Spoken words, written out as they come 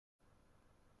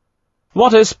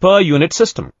What is per unit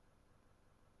system?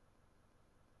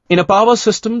 In a power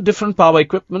system, different power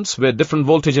equipments with different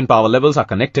voltage and power levels are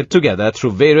connected together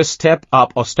through various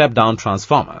step-up or step-down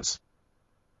transformers.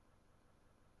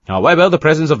 However, the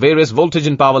presence of various voltage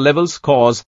and power levels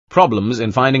cause problems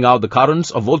in finding out the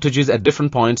currents or voltages at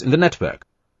different points in the network.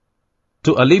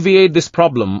 To alleviate this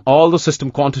problem, all the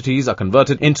system quantities are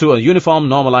converted into a uniform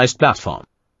normalized platform.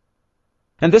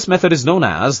 And this method is known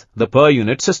as the per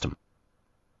unit system.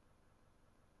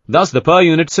 Thus, the per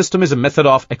unit system is a method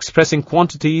of expressing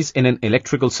quantities in an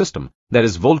electrical system, that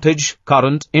is voltage,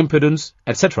 current, impedance,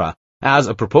 etc., as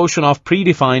a proportion of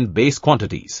predefined base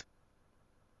quantities.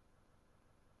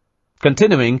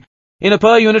 Continuing, in a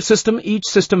per unit system, each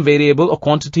system variable or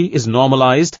quantity is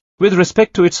normalized with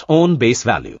respect to its own base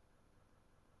value.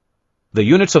 The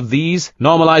units of these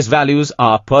normalized values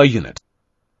are per unit.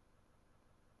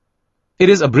 It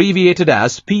is abbreviated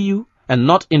as PU and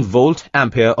not in volt,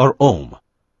 ampere or ohm.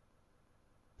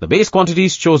 The base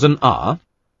quantities chosen are: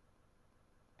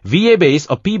 VA base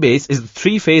or P base is the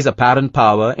three-phase apparent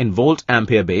power in volt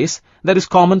ampere base that is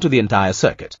common to the entire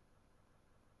circuit.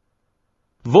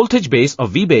 Voltage base or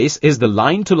V base is the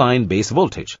line-to-line base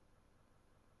voltage.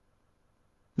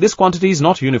 This quantity is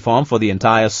not uniform for the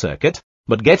entire circuit,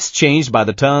 but gets changed by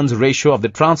the turns ratio of the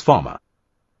transformer.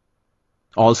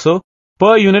 Also,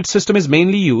 per unit system is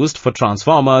mainly used for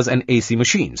transformers and AC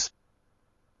machines.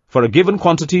 For a given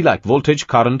quantity like voltage,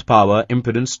 current, power,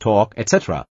 impedance, torque,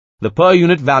 etc., the per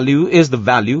unit value is the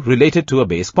value related to a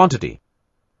base quantity.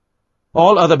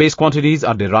 All other base quantities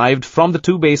are derived from the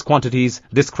two base quantities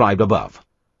described above.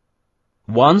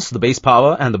 Once the base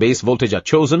power and the base voltage are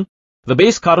chosen, the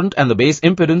base current and the base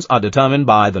impedance are determined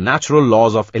by the natural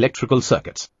laws of electrical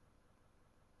circuits.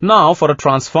 Now, for a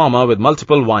transformer with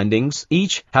multiple windings,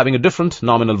 each having a different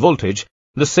nominal voltage,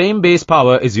 the same base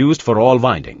power is used for all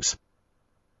windings.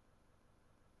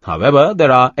 However,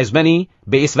 there are as many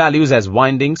base values as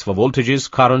windings for voltages,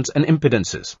 currents, and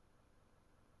impedances.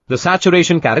 The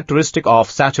saturation characteristic of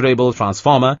saturable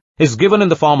transformer is given in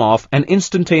the form of an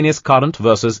instantaneous current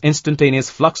versus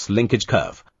instantaneous flux linkage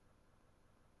curve.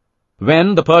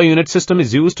 When the per unit system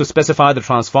is used to specify the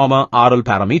transformer RL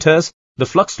parameters, the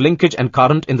flux linkage and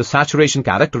current in the saturation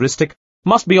characteristic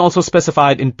must be also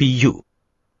specified in PU.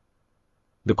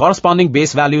 The corresponding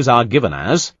base values are given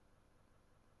as: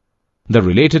 the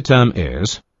related term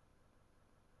is